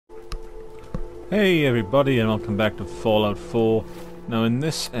Hey everybody, and welcome back to Fallout 4. Now in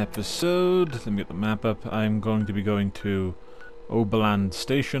this episode, let me get the map up, I'm going to be going to Oberland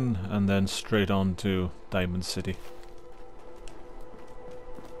Station and then straight on to Diamond City.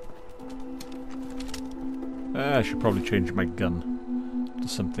 I should probably change my gun to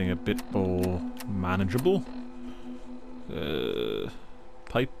something a bit more manageable.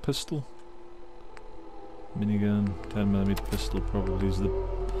 Pipe pistol? Minigun, 10mm pistol probably is the...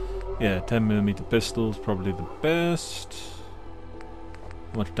 Yeah, 10mm pistol is probably the best.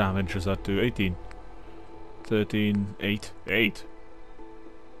 How much damage does that do? 18. 13, 8. 8!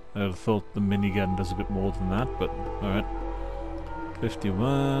 I thought the minigun does a bit more than that, but alright.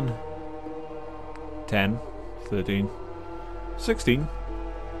 51. 10. 13. 16.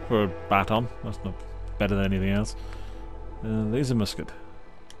 For a baton. That's not better than anything else. Laser musket.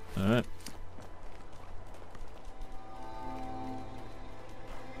 Alright.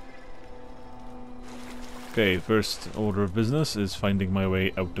 Okay, first order of business is finding my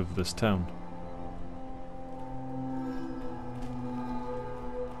way out of this town.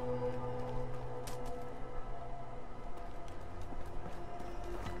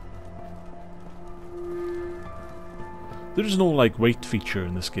 There's no, like, weight feature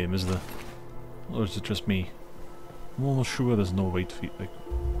in this game, is there? Or is it just me? I'm almost sure there's no weight feature. Like,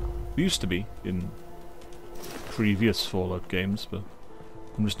 there used to be in previous Fallout games, but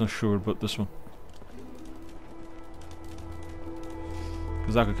I'm just not sure about this one.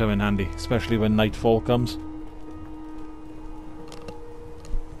 Because that could come in handy, especially when nightfall comes.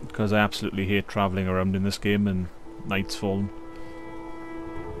 Because I absolutely hate travelling around in this game and night's fallen.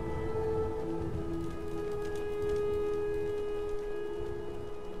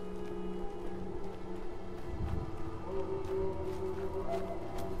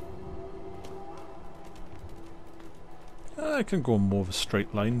 I can go more of a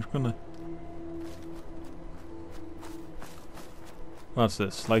straight line, couldn't I? What's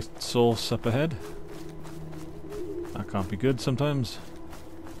this? Light source up ahead? That can't be good sometimes.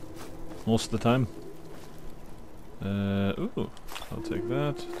 Most of the time. Ooh. I'll take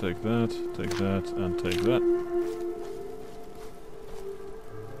that, take that, take that, and take that.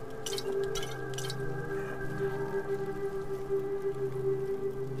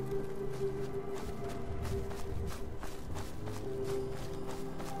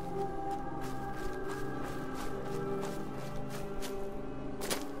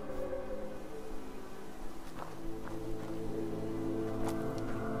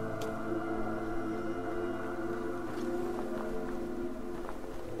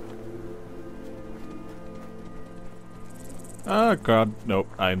 Oh god, nope,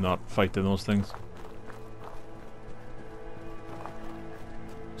 I'm not fighting those things.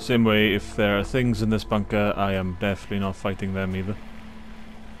 Same way, if there are things in this bunker, I am definitely not fighting them either.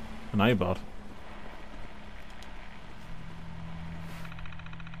 An eyebot.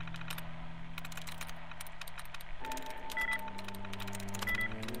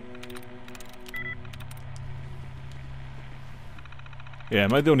 Yeah,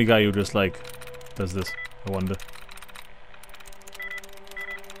 am I the only guy who just, like, does this? I wonder.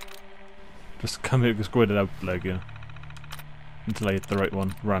 Just come here, just go in and out, like, you know, until I hit the right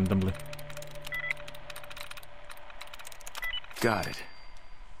one, randomly. Got it.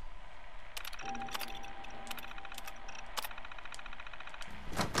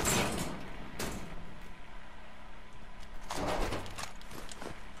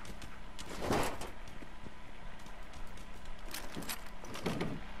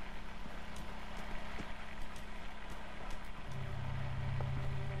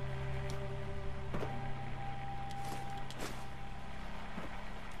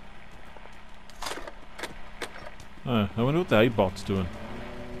 I wonder what the eyebot's doing.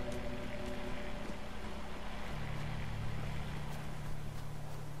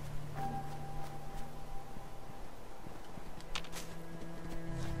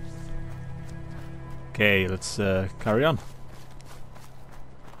 Okay, let's carry on.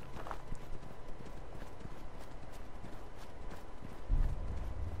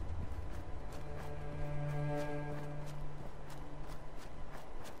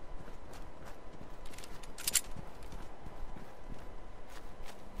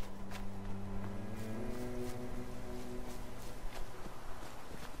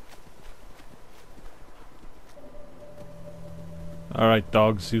 Alright,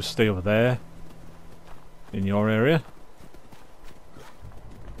 dogs, you stay over there. In your area.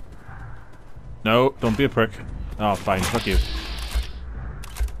 No, don't be a prick. Oh, fine, fuck you.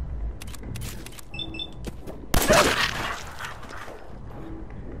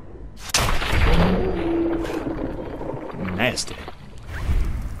 Nasty.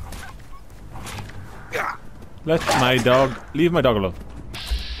 Let my dog... Leave my dog alone.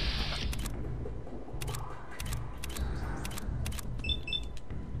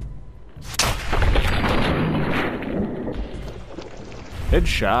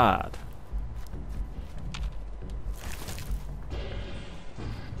 Headshot.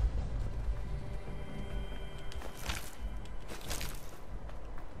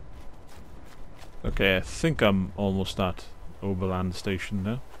 Okay, I think I'm almost at Oberland Station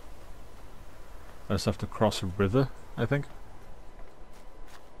now. I just have to cross a river, I think.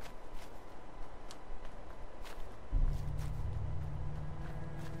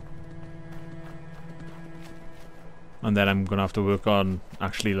 And then I'm gonna have to work on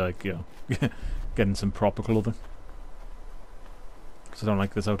actually, like, you know, getting some proper clothing. Because I don't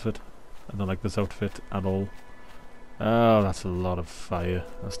like this outfit. I don't like this outfit at all. Oh, that's a lot of fire.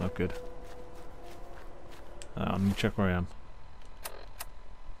 That's not good. Let me check where I am.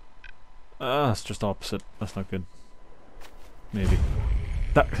 Ah, that's just opposite. That's not good. Maybe.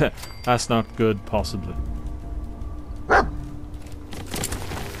 That's not good, possibly.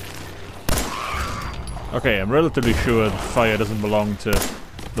 Okay, I'm relatively sure the fire doesn't belong to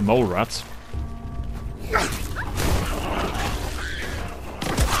the mole rats.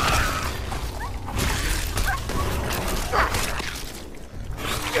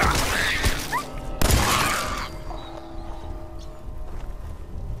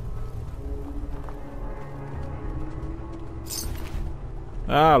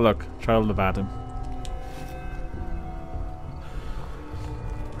 Ah, look, child of Adam.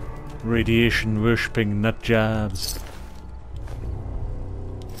 Radiation worshipping nut jobs.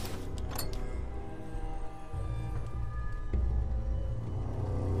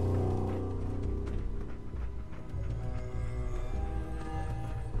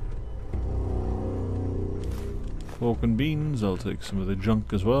 Pork and beans, I'll take some of the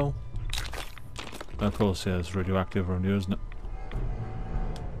junk as well. Of course, yeah, it's radioactive around here, isn't it?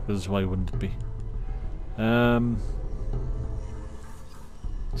 Because why wouldn't it be?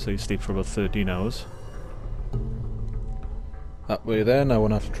 So you sleep for about 13 hours. That way then, I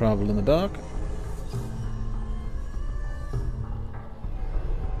won't have to travel in the dark.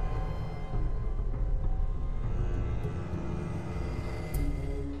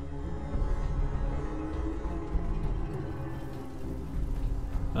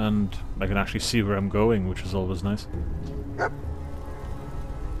 And I can actually see where I'm going, which is always nice.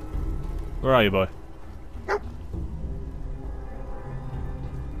 Where are you, boy?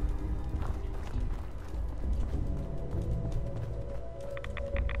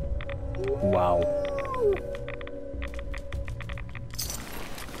 Wow.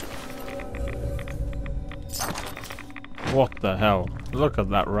 What the hell? Look at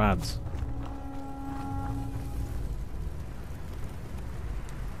that rads.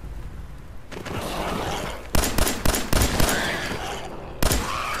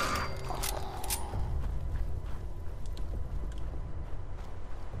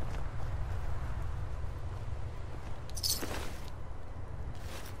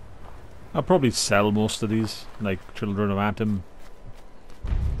 I'll probably sell most of these, like Children of Atom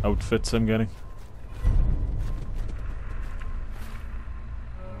outfits I'm getting.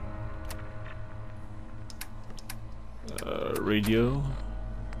 Radio.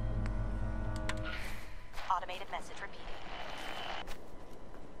 Automated message repeating.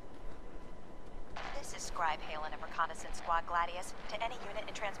 This is Scribe Halen of Reconnaissance Squad Gladius to any unit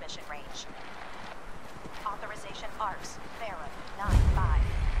in transmission range. Authorization ARCS, Vera 9-5.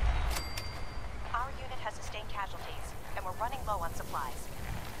 Our unit has sustained casualties, and we're running low on supplies.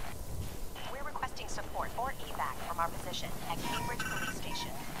 We're requesting support or evac from our position at Cambridge Police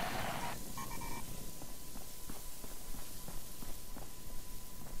Station.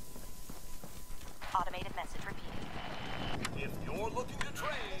 Automated message repeating. If you're looking to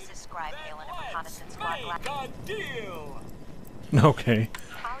trade, This is Scribe Halen of Reconnaissance Squad make Gladius. a deal. Okay.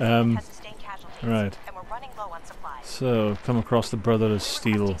 Our unit has sustained casualties, right. and we're running low on supplies. So, come across the Brothers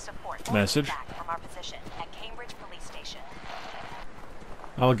Steel message. From our position at Cambridge Police Station.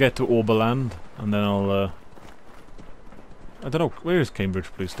 I'll get to Oberland, and then I'll, I don't know, where is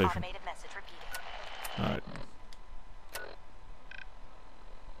Cambridge Police Station? Automated message repeating. Alright.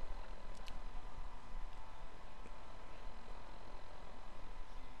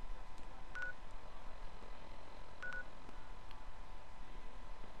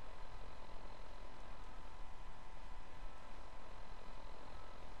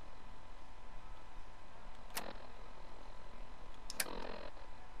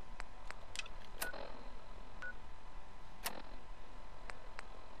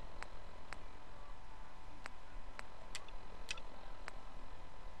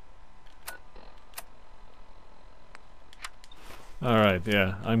 Alright,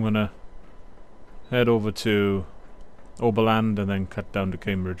 yeah, I'm gonna head over to Oberland and then cut down to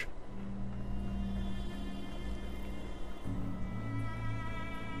Cambridge.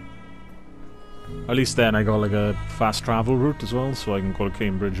 At least then I got like a fast travel route as well, so I can go to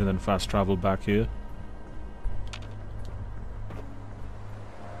Cambridge and then fast travel back here.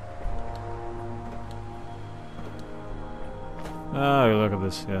 Ah, look at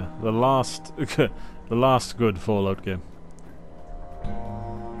this, yeah. The last the last good Fallout game.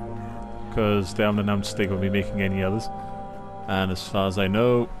 Because they haven't announced they're going to be making any others. And as far as I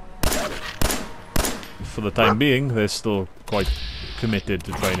know, for the time being, they're still quite committed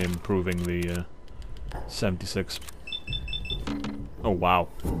to trying and improving the 76. Oh, wow.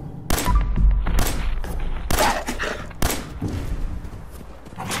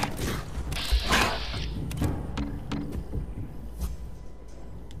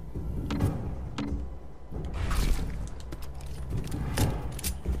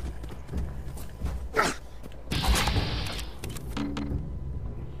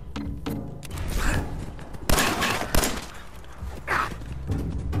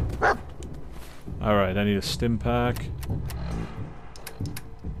 Alright, I need a stim pack.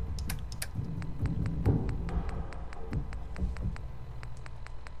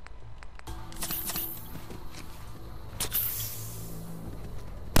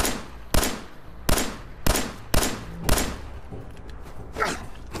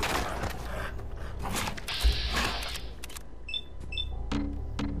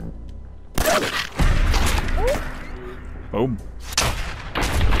 Boom.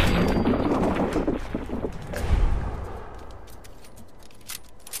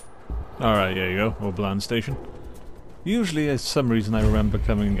 Alright, there you go, Oberland Station. Usually, for some reason, I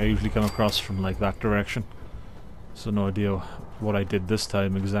usually come across from like that direction. So no idea what I did this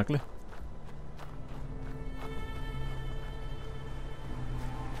time exactly.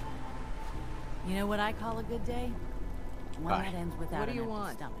 You know what I call a good day? One Hi. that ends without What do you an empty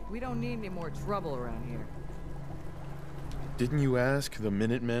want? stomach. We don't need any more trouble around here. Didn't you ask the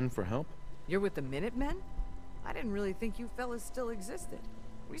Minutemen for help? You're with the Minutemen? I didn't really think you fellas still existed.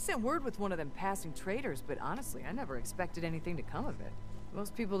 We sent word with one of them passing traders, but honestly, I never expected anything to come of it.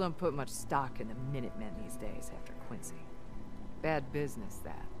 Most people don't put much stock in the Minutemen these days after Quincy. Bad business,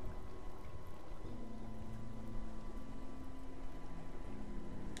 that.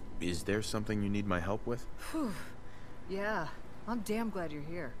 Is there something you need my help with? Whew. Yeah, I'm damn glad you're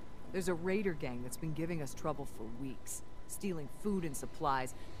here. There's a raider gang that's been giving us trouble for weeks. Stealing food and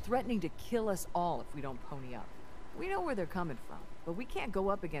supplies, threatening to kill us all if we don't pony up. We know where they're coming from, but we can't go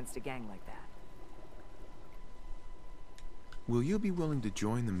up against a gang like that. Will you be willing to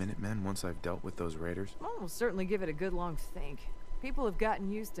join the Minutemen once I've dealt with those raiders? Well, we'll certainly give it a good long think. People have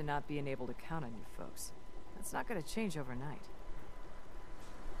gotten used to not being able to count on you folks. That's not going to change overnight.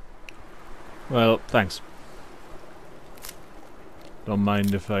 Well, thanks. Don't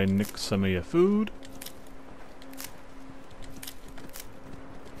mind if I nick some of your food.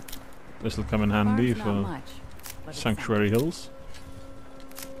 This'll come in handy Farm's not for much, but it's Sanctuary Hills.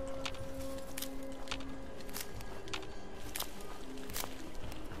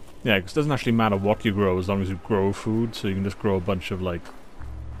 Yeah, 'cause it doesn't actually matter what you grow as long as you grow food, so you can just grow a bunch of, like,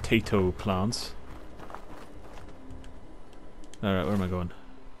 potato plants. Alright, where am I going?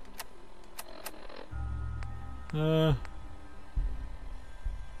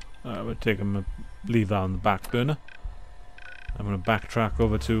 Alright, we'll take him, leave that on the back burner. I'm gonna backtrack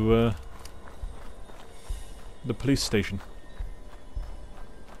over to, the police station.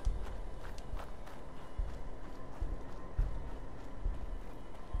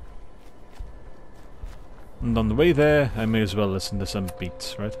 And on the way there, I may as well listen to some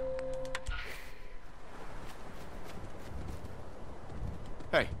beats, right?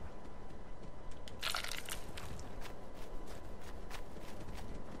 Hey.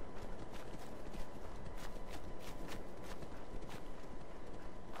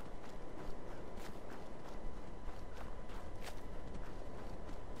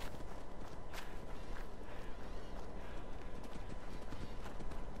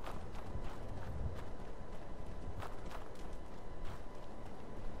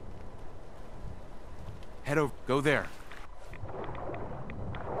 Head over. Go there.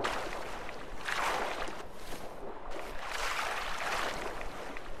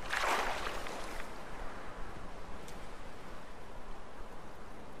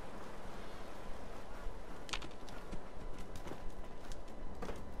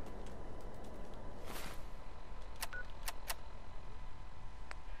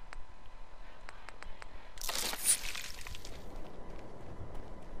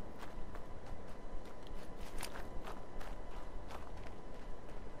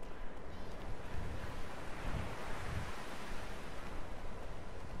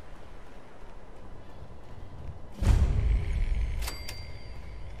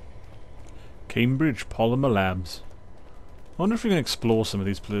 Cambridge Polymer Labs. I wonder if we can explore some of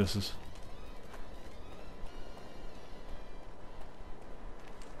these places.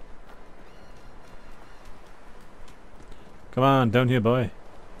 Come on, down here, boy.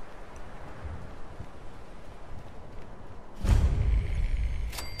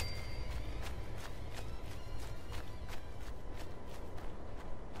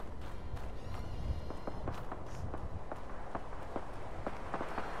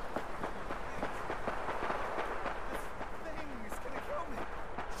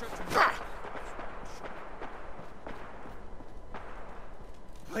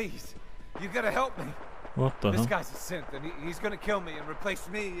 Please, you gotta help me. What the This hell? guy's a synth, and he's gonna kill me and replace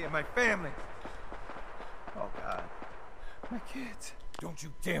me and my family. Oh, God. My kids. Don't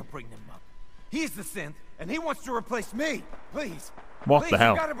you dare bring them up. He's the synth, and he wants to replace me. Please. What Please, the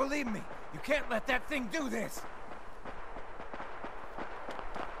hell? You gotta believe me. You can't let that thing do this.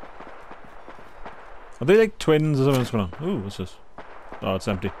 Are they like twins or something? What's going on? Ooh, what's this? Oh, it's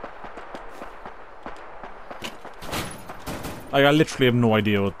empty. I literally have no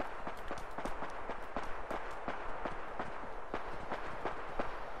idea what...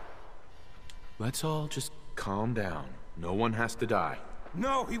 Let's all just calm down. No one has to die.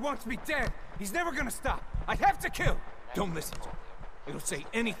 No, he wants me dead. He's never gonna stop. I have to kill. Don't listen to him. It'll say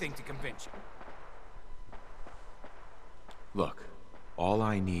anything to convince you. Look, all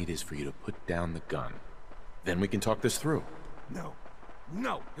I need is for you to put down the gun. Then we can talk this through. No.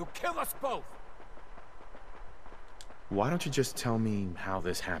 No, he'll kill us both. Why don't you just tell me how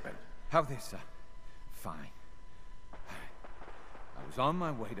this happened? How this, fine. I was on my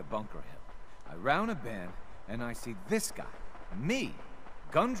way to Bunker Hill. I round a bend, and I see this guy. Me.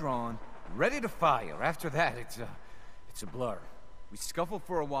 Gun drawn, ready to fire. After that, it's a blur. We scuffled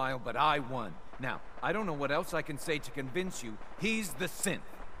for a while, but I won. Now, I don't know what else I can say to convince you he's the synth.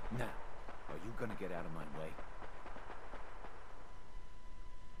 Now, are you gonna get out of my way?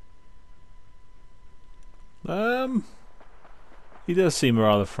 He does seem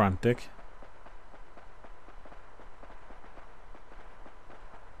rather frantic.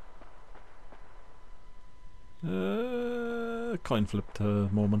 Coin flip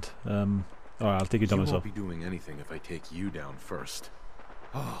moment. Alright, I'll take it down You myself. won't be doing anything if I take you down first.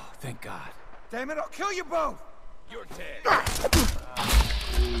 Oh, thank God. Damn it, I'll kill you both! You're dead.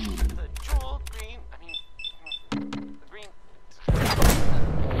 The jewel green, the green...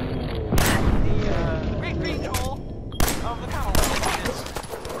 The, green jewel of the Commonwealth is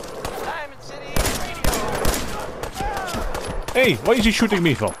Diamond City Radio. Hey, what is he shooting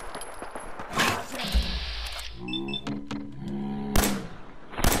me for?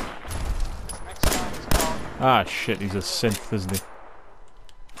 Next song is called... Ah, shit, he's a synth, isn't he?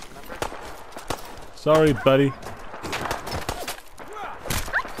 Sorry, buddy.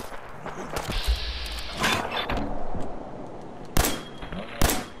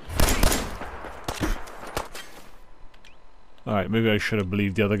 Alright, maybe I should have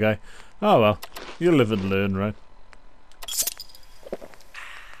believed the other guy. Oh well, you'll live and learn, right?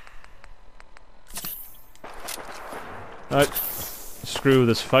 Alright, screw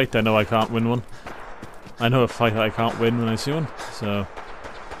this fight. I know I can't win one. I know a fight I can't win when I see one, so...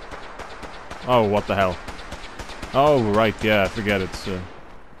 Oh, what the hell? Oh, right, yeah, I forget it's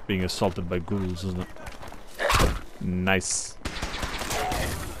being assaulted by ghouls, isn't it? Nice.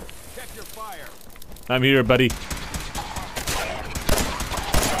 Check your fire. I'm here, buddy.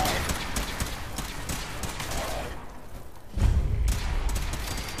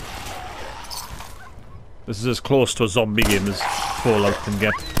 This is as close to a zombie game as Fallout can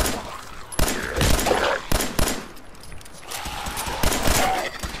get.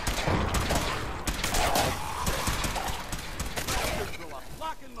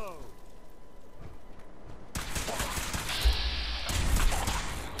 Lock and load.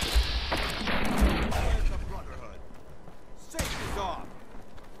 Where's the Brotherhood? Safety's off.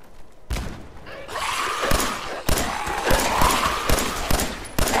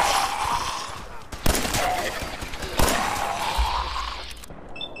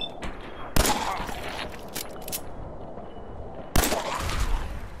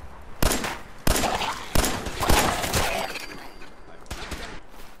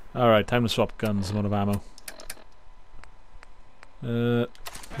 Alright, time to swap guns. I'm out of ammo.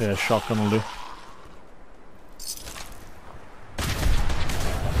 Yeah, shotgun will do.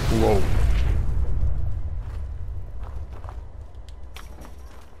 Whoa.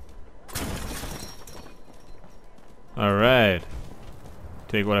 Alright.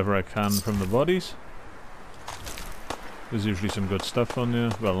 Take whatever I can from the bodies. There's usually some good stuff on there.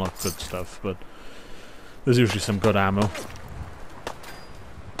 Well, not good stuff, but there's usually some good ammo.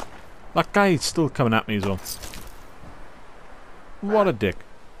 That guy's still coming at me as well. What a dick.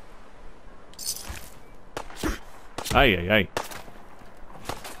 Aye, aye, aye.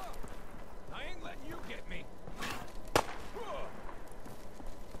 I ain't letting you get me.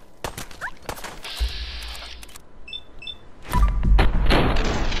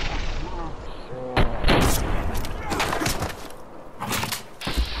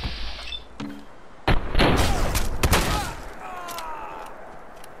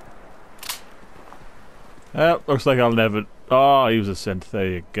 Well, looks like I'll never... Oh, he was a synth. There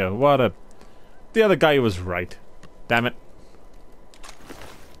you go. What a... The other guy was right. Damn it.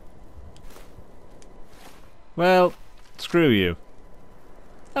 Well, screw you.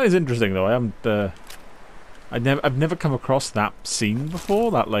 That is interesting, though. I haven't... I've never come across that scene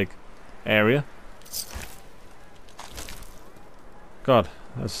before. That, like, area. God,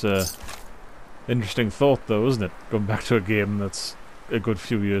 that's interesting thought, though, isn't it? Going back to a game that's a good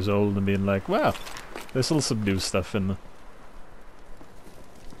few years old and being like, well, there's still some new stuff in there.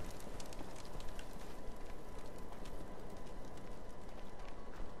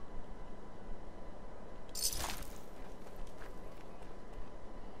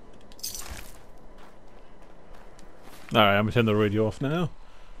 Alright, I'm gonna turn the radio off now.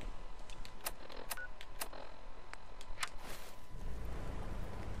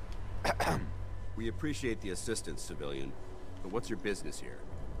 We appreciate the assistance, civilian, but what's your business here?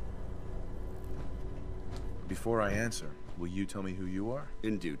 Before I answer, will you tell me who you are?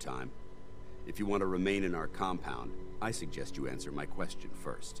 In due time. If you want to remain in our compound, I suggest you answer my question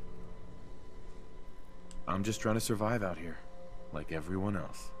first. I'm just trying to survive out here, like everyone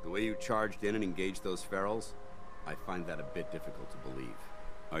else. The way you charged in and engaged those ferals, I find that a bit difficult to believe.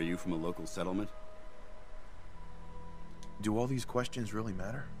 Are you from a local settlement? Do all these questions really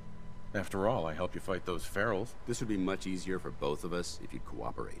matter? After all, I helped you fight those ferals. This would be much easier for both of us if you'd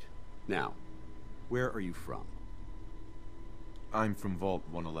cooperate. Now, where are you from? I'm from Vault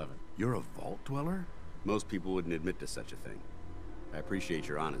 111. You're a vault dweller? Most people wouldn't admit to such a thing. I appreciate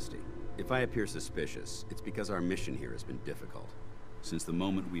your honesty. If I appear suspicious, it's because our mission here has been difficult. Since the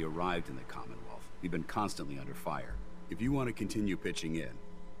moment we arrived in the Commonwealth, we've been constantly under fire. If you want to continue pitching in,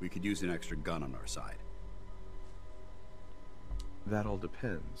 we could use an extra gun on our side. That all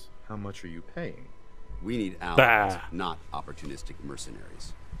depends. How much are you paying? We need allies, not opportunistic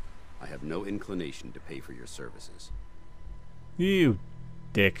mercenaries. I have no inclination to pay for your services. You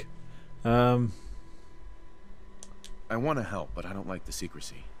dick. I want to help, but I don't like the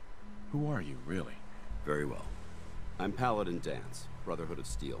secrecy. Who are you, really? Very well. I'm Paladin Dance, Brotherhood of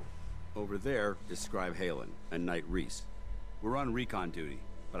Steel. Over there is Scribe Halen and Knight Reese. We're on recon duty,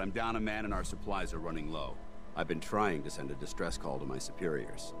 but I'm down a man and our supplies are running low. I've been trying to send a distress call to my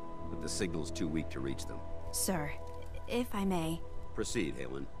superiors, but the signal's too weak to reach them. Sir, if I may... Proceed,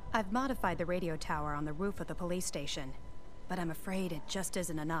 Halen. I've modified the radio tower on the roof of the police station, but I'm afraid it just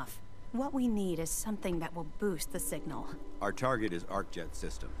isn't enough. What we need is something that will boost the signal. Our target is ArcJet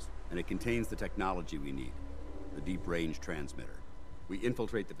Systems, and it contains the technology we need, the deep-range transmitter. We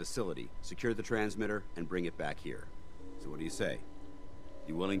infiltrate the facility, secure the transmitter, and bring it back here. So what do you say?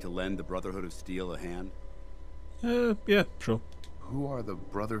 You willing to lend the Brotherhood of Steel a hand? Yeah, sure. Who are the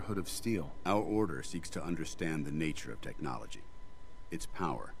Brotherhood of Steel? Our order seeks to understand the nature of technology, its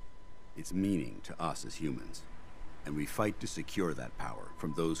power, its meaning to us as humans, and we fight to secure that power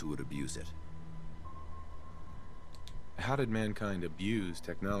from those who would abuse it. How did mankind abuse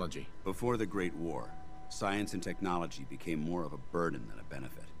technology? Before the Great War, science and technology became more of a burden than a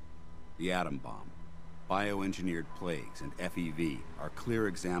benefit. The atom bomb, bioengineered plagues, and FEV are clear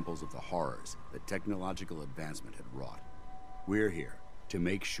examples of the horrors that technological advancement had wrought. We're here to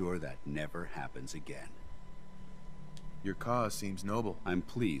make sure that never happens again. Your cause seems noble. I'm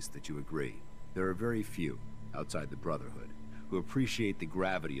pleased that you agree. There are very few, outside the Brotherhood, who appreciate the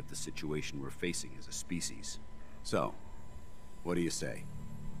gravity of the situation we're facing as a species. So, what do you say?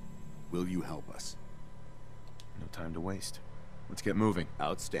 Will you help us? No time to waste. Let's get moving.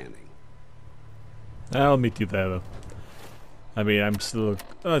 Outstanding. I'll meet you there, though. I mean, I'm still...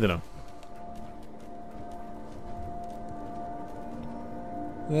 I don't know.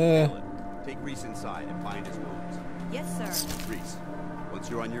 Take Reese inside and bind his wounds. Yes, sir. Reese, once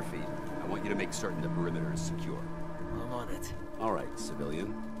you're on your feet, I want you to make certain the perimeter is secure. I'm on it. All right,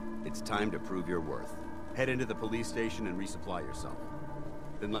 civilian. It's time to prove your worth. Head into the police station and resupply yourself.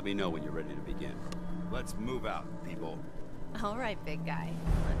 Then let me know when you're ready to begin. Let's move out, people. All right, big guy.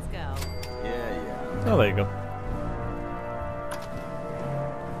 Let's go. Yeah. Oh, there you go.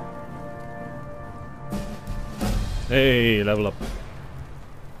 Hey, level up.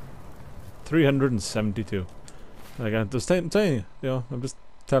 372. Like I'm just telling you, I'm just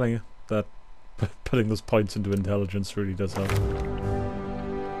telling you. that putting those points into intelligence really does help.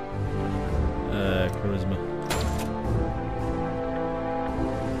 Charisma.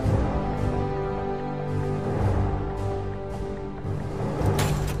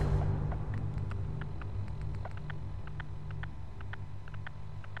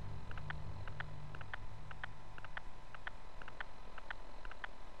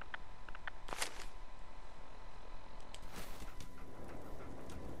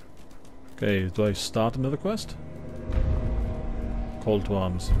 Okay, do I start another quest? Call to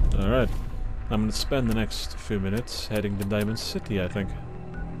arms. Alright. I'm gonna spend the next few minutes heading to Diamond City, I think.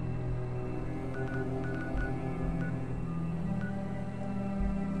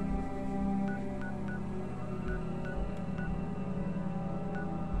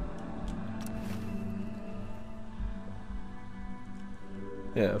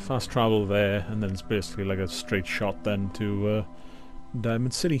 Yeah, fast travel there, and then it's basically like a straight shot then to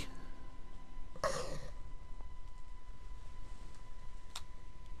Diamond City.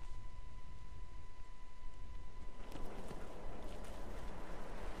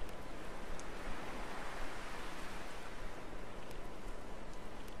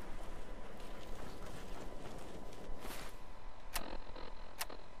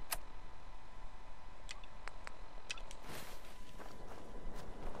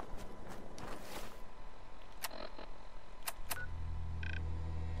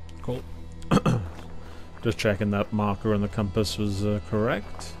 Cool. Just checking that marker on the compass was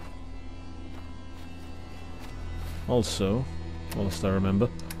correct. Also, whilst I remember,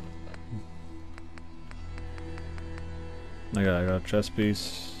 I got a chest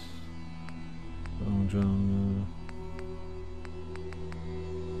piece.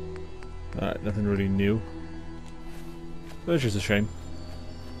 Alright, nothing really new. Which is a shame.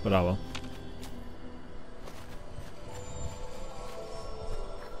 But ah well.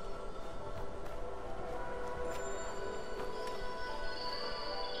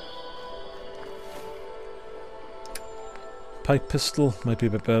 Pipe pistol might be a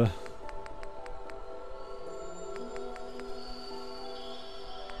bit better.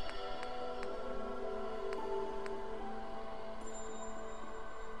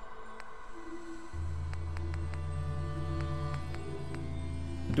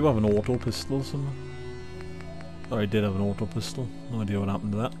 I do have an auto pistol somewhere. Oh, I did have an auto pistol. No idea what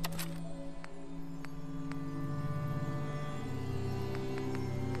happened to that.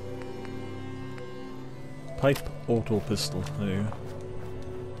 Pipe auto pistol. There you go.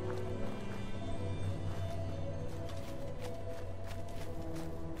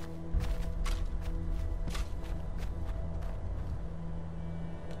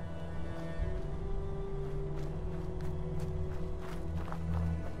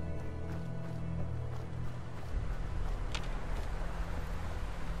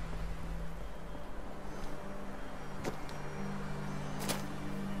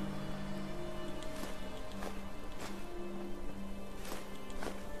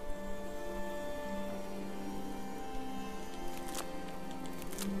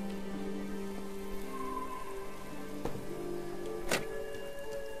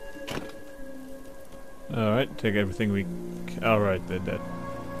 Alright, take everything we... Alright, they're dead.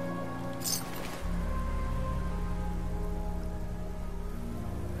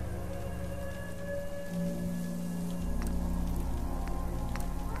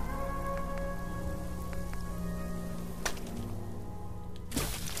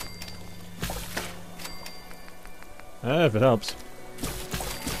 If it helps.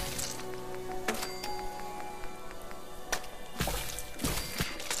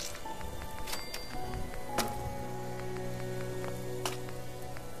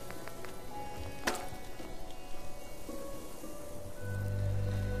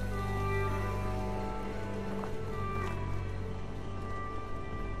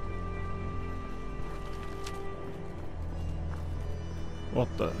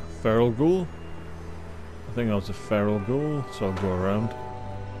 What the? Feral ghoul? I think that was a feral ghoul, so I'll go around.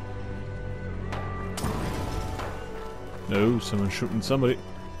 No, someone's shooting somebody.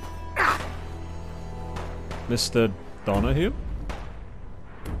 Mr. Donahue?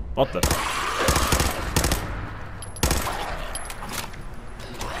 What the?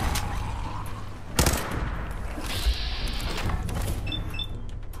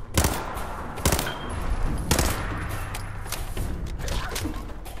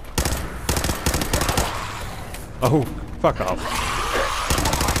 Oh, fuck off.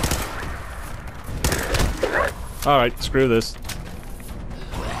 Alright, screw this.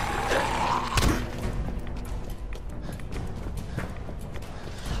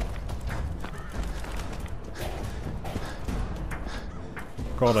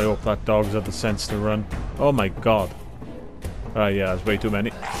 God, I hope that dog's had the sense to run. Oh my god. Yeah, there's way too many.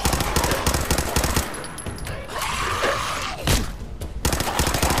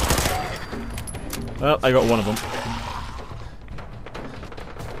 Well, I got one of them.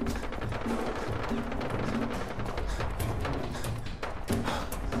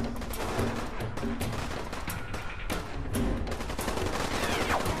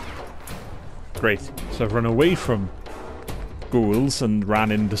 Great. So I've run away from ghouls and ran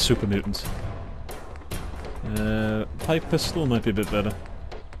into super mutants. Pipe pistol might be a bit better.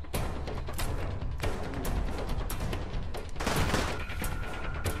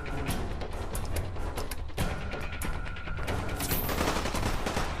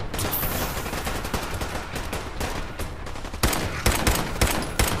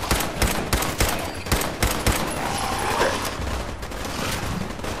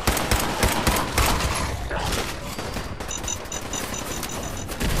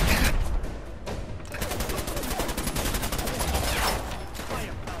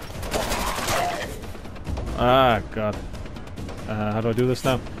 Ah, God. How do I do this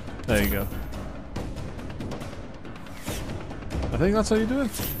now? There you go. I think that's how you do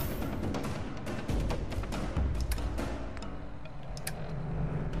it.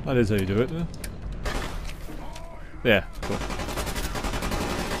 That is how you do it, yeah. Yeah, cool.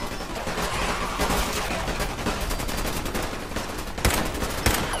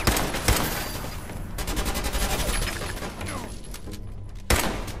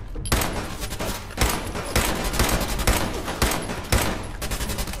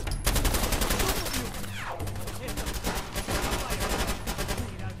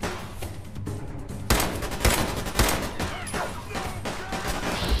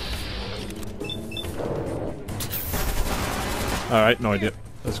 Alright, no idea.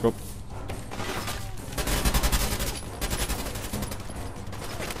 Let's go.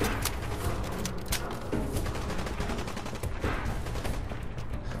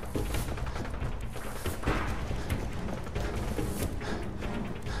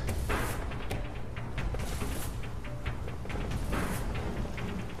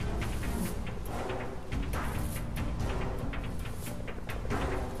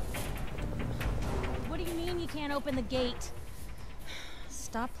 What do you mean you can't open the gate?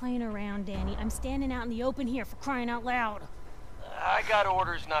 Stop playing around, Danny. I'm standing out in the open here, for crying out loud. I got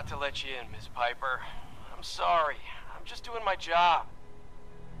orders not to let you in, Miss Piper. I'm sorry. I'm just doing my job.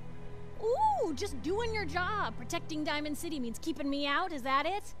 Ooh, just doing your job. Protecting Diamond City means keeping me out, is that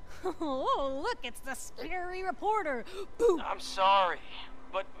it? Oh, look, it's the scary reporter. Boo! I'm sorry,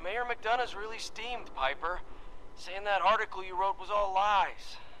 but Mayor McDonough's really steamed, Piper. Saying that article you wrote was all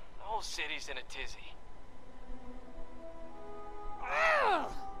lies. The whole city's in a tizzy. Ugh.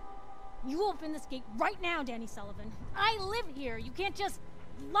 You open this gate right now, Danny Sullivan. I live here. You can't just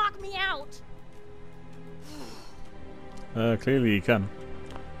lock me out. Clearly you can.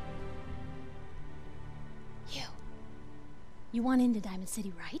 You want into Diamond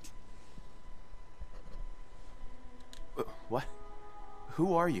City, right? What?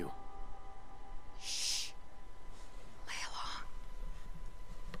 Who are you? Shh. Lay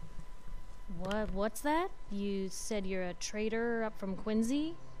along. What's that? You said you're a trader up from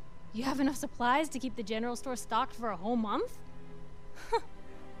Quincy? You have enough supplies to keep the general store stocked for a whole month?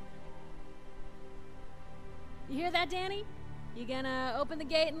 You hear that, Danny? You gonna open the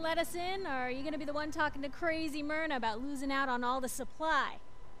gate and let us in, or are you gonna be the one talking to crazy Myrna about losing out on all the supply?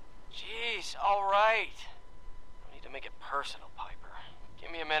 Jeez, all right. I need to make it personal, Piper. Give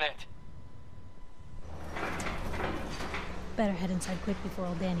me a minute. Better head inside quick before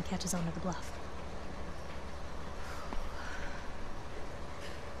old Danny catches on to the bluff.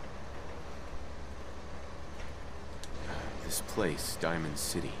 This place, Diamond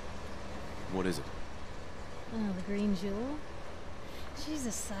City. What is it? Oh, the Green Jewel? She's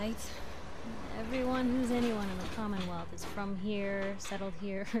a sight. Everyone who's anyone in the Commonwealth is from here, settled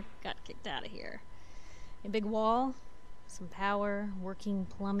here, got kicked out of here. A big wall, some power, working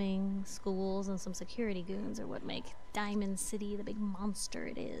plumbing, schools, and some security goons are what make Diamond City the big monster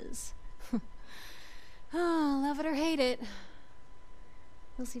it is. Oh, love it or hate it.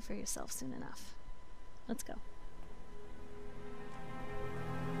 You'll see for yourself soon enough. Let's go.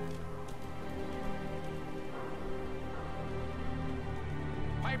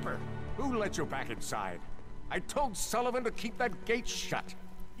 Piper, who let you back inside? I told Sullivan to keep that gate shut.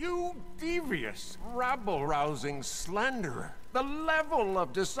 You devious, rabble-rousing slanderer. The level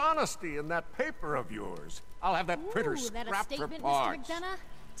of dishonesty in that paper of yours. I'll have that printer scrapped for parts. That a statement, Mr. McDonough?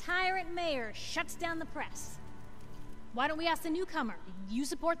 Tyrant mayor shuts down the press. Why don't we ask the newcomer? You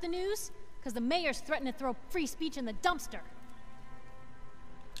support the news? Because the mayor's threatened to throw free speech in the dumpster.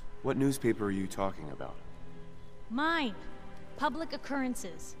 What newspaper are you talking about? Mine. Public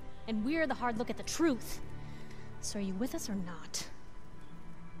occurrences. And we're the hard look at the truth. So are you with us or not?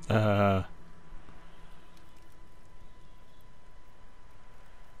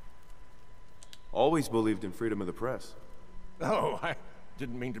 Always believed in freedom of the press. Oh, I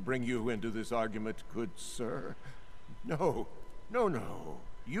didn't mean to bring you into this argument, good sir. No.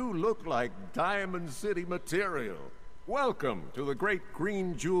 You look like Diamond City material. Welcome to the great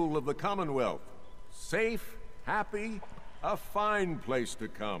green jewel of the Commonwealth. Safe, happy, a fine place to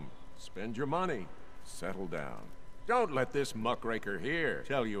come. Spend your money, settle down. Don't let this muckraker here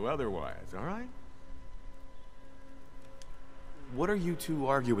tell you otherwise, all right? What are you two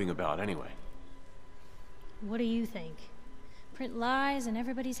arguing about, anyway? What do you think? Print lies and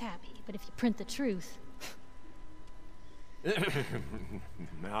everybody's happy, but if you print the truth...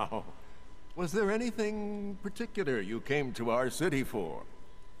 Now, was there anything particular you came to our city for?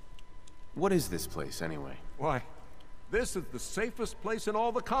 What is this place, anyway? Why, this is the safest place in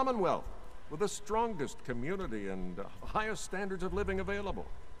all the Commonwealth, with the strongest community and highest standards of living available.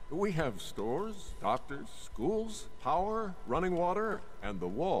 We have stores, doctors, schools, power, running water, and the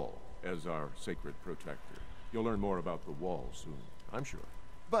Wall as our sacred protector. You'll learn more about the Wall soon, I'm sure.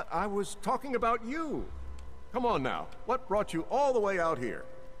 But I was talking about you. Come on now, what brought you all the way out here?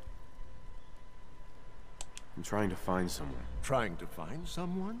 I'm trying to find someone. Trying to find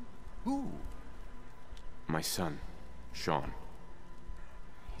someone? Who? My son, Sean.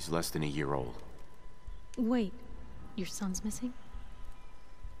 He's less than a year old. Wait, your son's missing?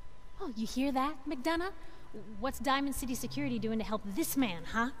 Oh, you hear that, McDonough? What's Diamond City Security doing to help this man,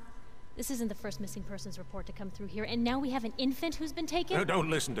 huh? This isn't the first missing persons report to come through here, and now we have an infant who's been taken? Don't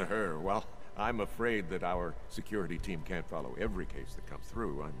listen to her. Well, I'm afraid that our security team can't follow every case that comes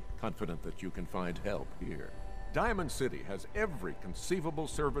through. I'm confident that you can find help here. Diamond City has every conceivable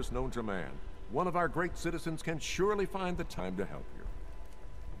service known to man. One of our great citizens can surely find the time to help you.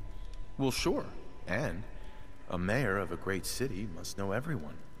 Well, sure. And a mayor of a great city must know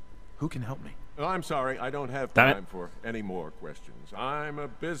everyone. Who can help me? Oh, I'm sorry, I don't have time for any more questions. I'm a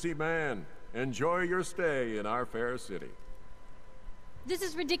busy man. Enjoy your stay in our fair city. This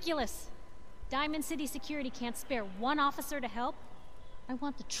is ridiculous. Diamond City Security can't spare one officer to help. I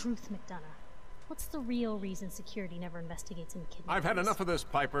want the truth, McDonough. What's the real reason security never investigates any kidnappings? I've had enough of this,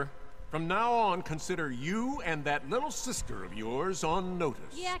 Piper. From now on, consider you and that little sister of yours on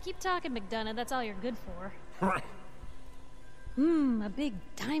notice. Yeah, keep talking, McDonough. That's all you're good for. A big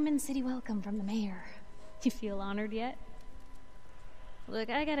Diamond City welcome from the mayor. You feel honored yet? Look,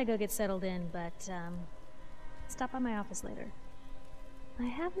 I gotta go get settled in, but, stop by my office later. I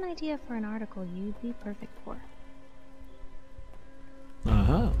have an idea for an article you'd be perfect for.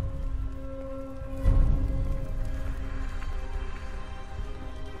 Uh-huh.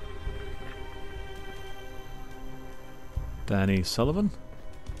 Danny Sullivan.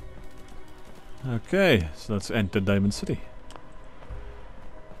 Okay, so let's enter Diamond City.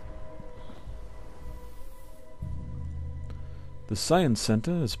 The Science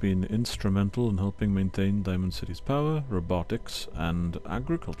Center has been instrumental in helping maintain Diamond City's power, robotics, and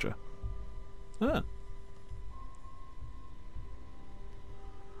agriculture. Ah.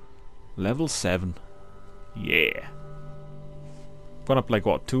 Level 7. Yeah. Gone up like,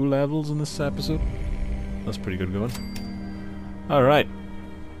 what, 2 levels in this episode? That's pretty good going. Alright.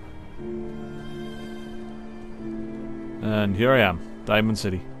 And here I am, Diamond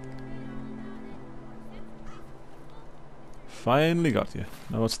City. Finally got you.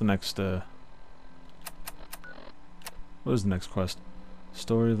 Now what's the next, what is the next quest?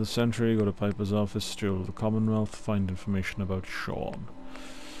 Story of the century, go to Piper's office, Jewel of the Commonwealth, find information about Sean.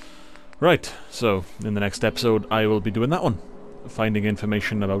 Right, so, in the next episode I will be doing that one. Finding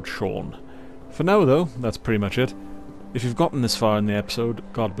information about Sean. For now though, that's pretty much it. If you've gotten this far in the episode,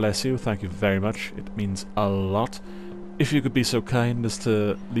 God bless you, thank you very much, it means a lot. If you could be so kind as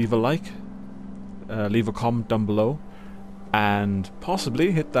to leave a like, leave a comment down below, and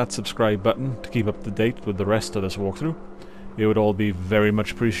possibly hit that subscribe button to keep up to date with the rest of this walkthrough. It would all be very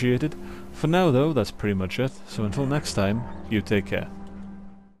much appreciated. For now though, that's pretty much it, so until next time, you take care.